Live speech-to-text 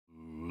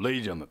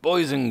ladies and gentlemen,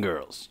 boys and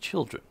girls,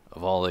 children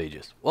of all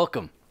ages,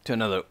 welcome to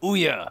another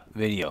OUYA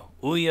video.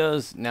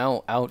 OUYA's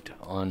now out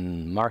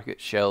on market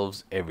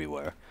shelves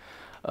everywhere.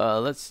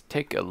 Let's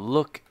take a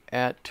look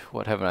at,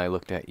 what haven't I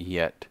looked at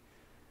yet?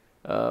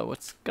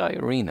 What's Sky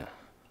Arena?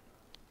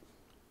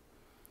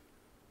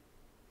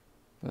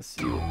 Let's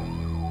see.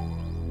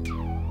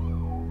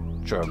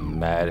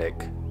 Dramatic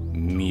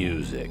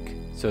music.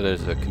 So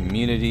there's a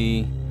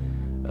community,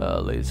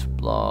 latest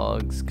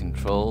blogs,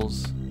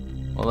 controls.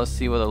 Well, let's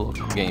see what the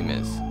local game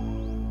is.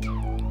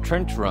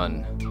 Trench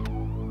Run,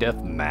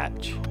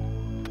 Deathmatch.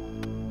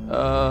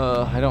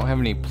 I don't have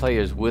any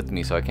players with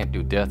me, so I can't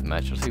do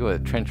Deathmatch. Let's see what a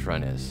Trench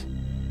Run is.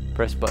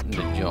 Press button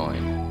to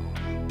join.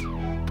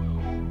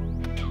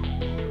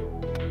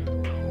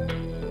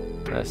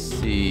 Let's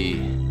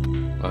see.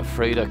 I'm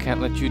afraid I can't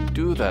let you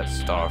do that,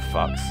 Star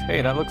Fox.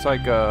 Hey, that looks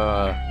like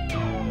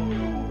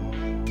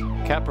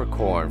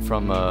Capricorn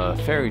from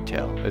Fairy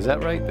Tale. Is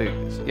that right?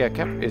 Yeah,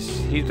 is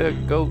he the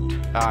goat?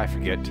 Ah, I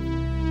forget.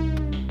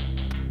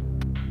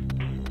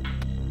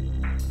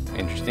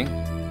 Interesting.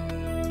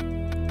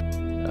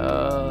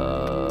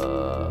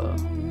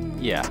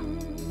 Yeah.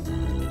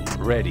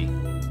 Ready.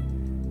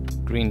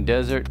 Green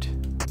Desert.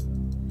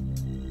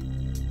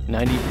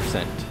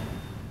 90%.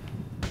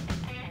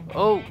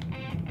 Oh!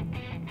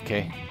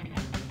 Okay.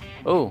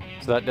 Oh,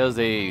 so that does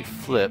a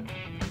flip.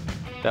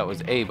 That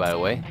was A, by the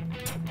way.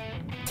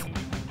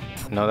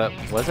 No, that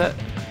was that?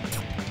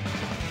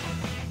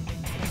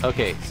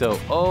 Okay, so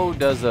O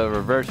does a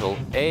reversal.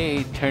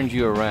 A turns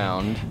you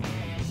around.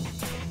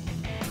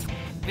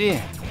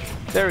 Yeah,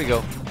 there we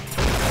go.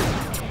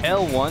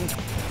 L1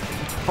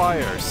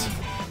 fires.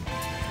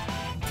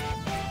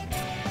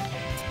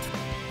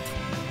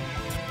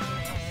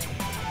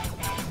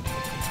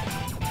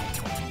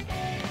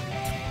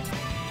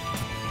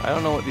 I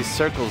don't know what these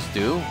circles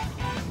do.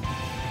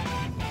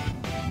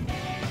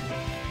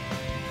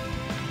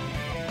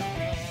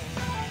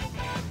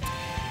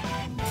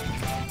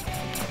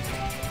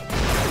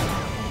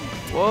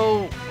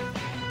 Whoa!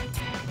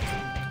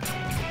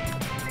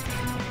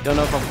 Don't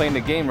know if I'm playing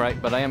the game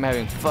right, but I am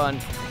having fun.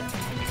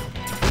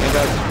 And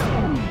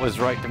I was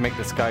right to make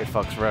the Sky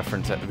Fox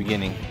reference at the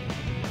beginning.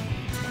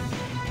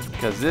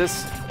 Because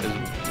this is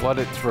what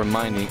it's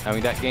reminding,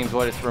 that game's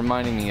what it's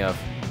reminding me of.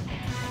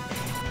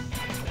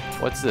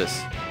 What's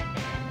this?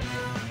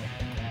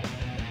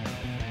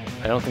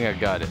 I don't think I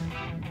got it.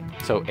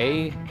 So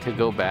A to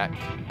go back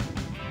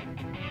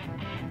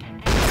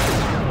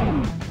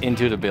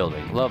into the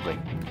building. Lovely.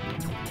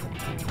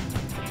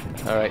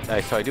 Alright,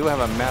 so I do have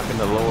a map in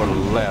the lower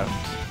left.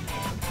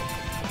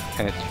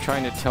 And it's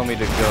trying to tell me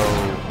to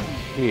go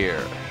here.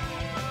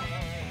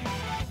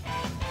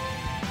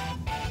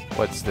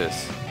 What's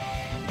this?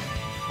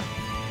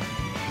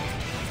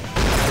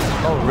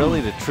 Oh, really?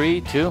 The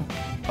tree too?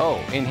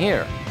 Oh, in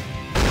here.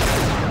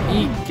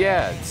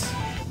 Egads.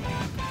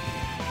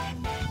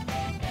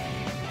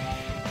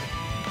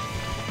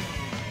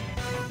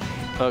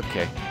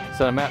 Okay,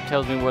 so the map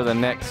tells me where the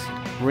next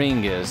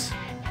ring is.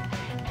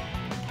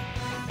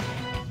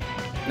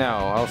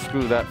 Now, I'll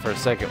screw that for a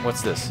second.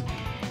 What's this?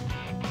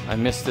 I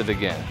missed it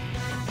again.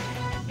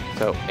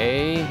 So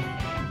A.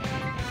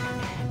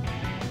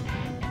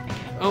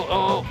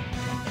 Oh.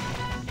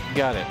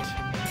 Got it.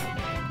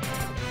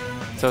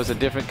 So it's a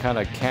different kind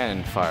of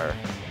cannon fire.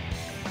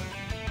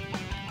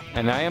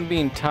 And I am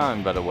being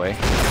timed, by the way.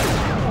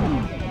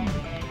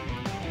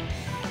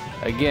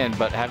 Again,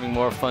 but having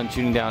more fun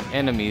shooting down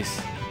enemies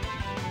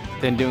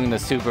than doing the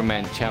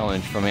Superman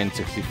challenge from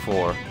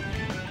N64.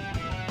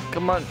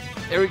 Come on,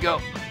 there we go.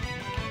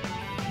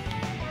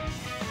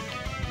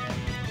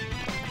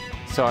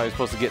 So I was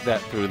supposed to get that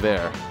through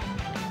there.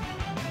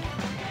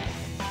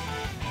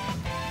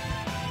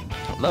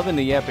 Loving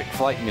the epic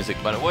flight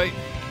music, by the way.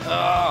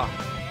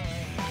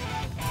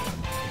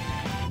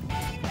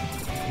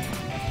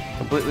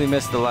 Completely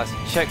missed the last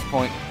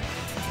checkpoint.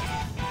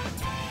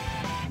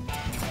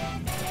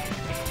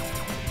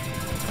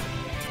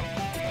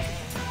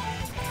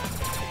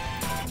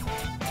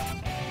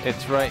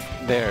 It's right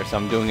there, so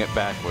I'm doing it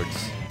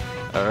backwards.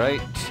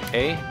 Alright,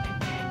 A.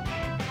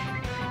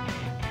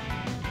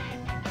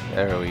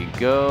 There we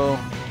go.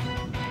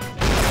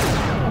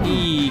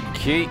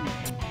 EK.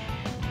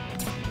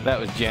 That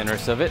was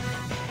generous of it.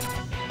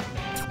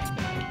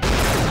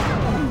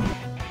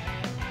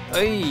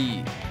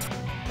 Hey.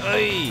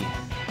 Hey.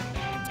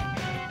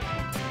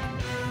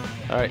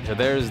 Alright, so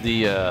there's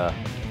the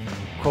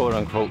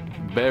quote-unquote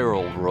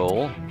barrel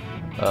roll.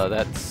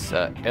 That's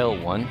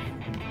L1.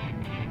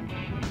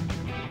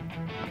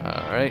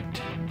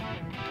 Alright.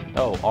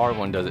 Oh,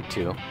 R1 does it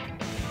too.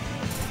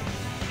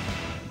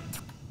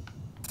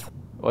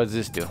 What does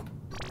this do?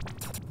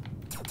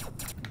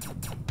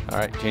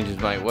 Alright, changes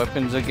my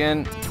weapons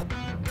again.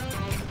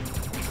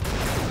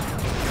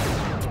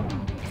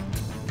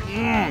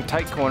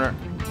 Tight corner.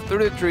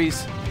 Through the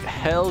trees.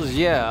 Hells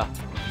yeah.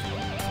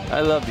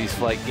 I love these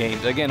flight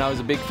games. Again, I was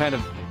a big fan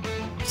of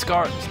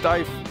Star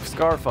Fox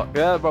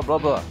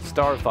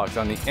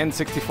on the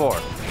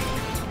N64.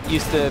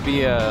 Used to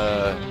be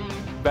a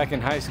back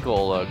in high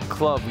school, a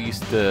club we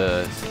used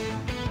to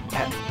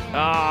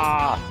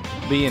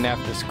be in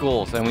after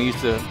school, and we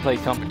used to play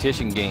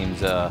competition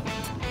games.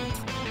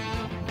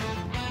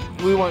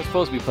 We weren't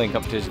supposed to be playing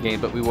competition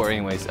games, but we were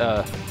anyways.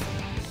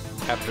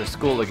 After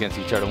school against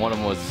each other. One of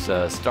them was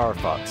Star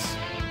Fox.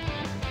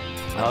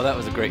 Oh, that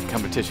was a great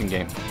competition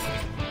game.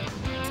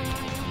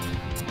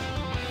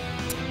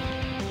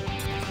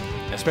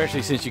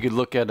 Especially since you could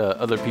look at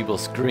other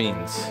people's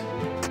screens.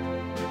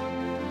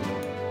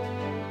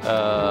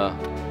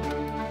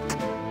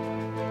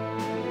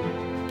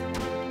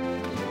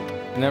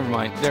 Never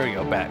mind. There we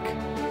go. Back.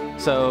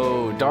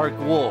 So, Dark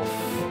Wolf.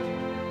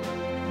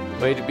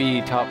 Way to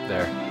be top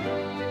there.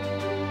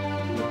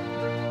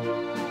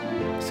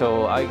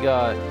 So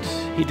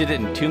he did it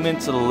in 2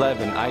 minutes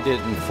 11. I did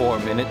it in 4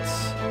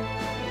 minutes.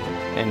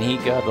 And he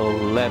got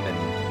 11.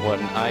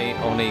 When I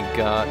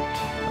got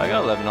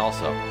 11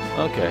 also.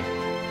 Okay.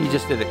 He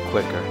just did it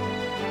quicker.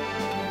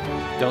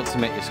 Don't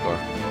submit your score.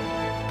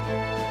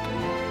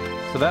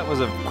 So that was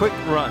a quick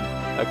run.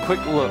 A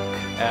quick look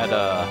at,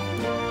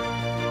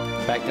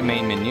 back to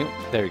main menu.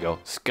 There you go.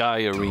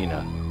 Sky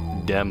Arena.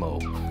 Demo.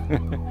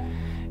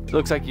 It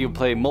looks like you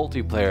play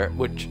multiplayer,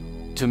 which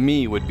to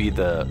me would be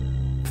the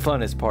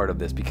funnest part of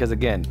this, because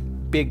again,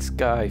 big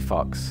Star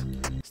Fox.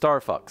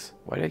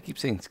 Why do I keep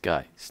saying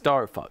Sky?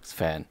 Star Fox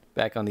fan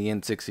back on the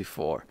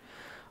N64.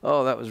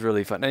 Oh, that was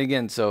really fun. And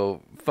again,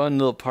 so fun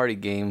little party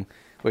game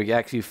where you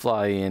actually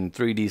fly in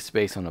 3D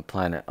space on a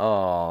planet.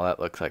 Oh, that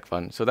looks like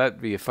fun. So that'd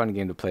be a fun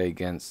game to play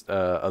against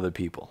other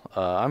people.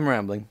 I'm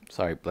rambling.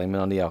 Sorry, blame it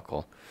on the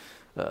alcohol.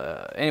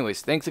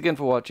 Anyways, thanks again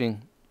for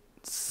watching.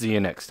 See you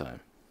next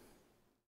time.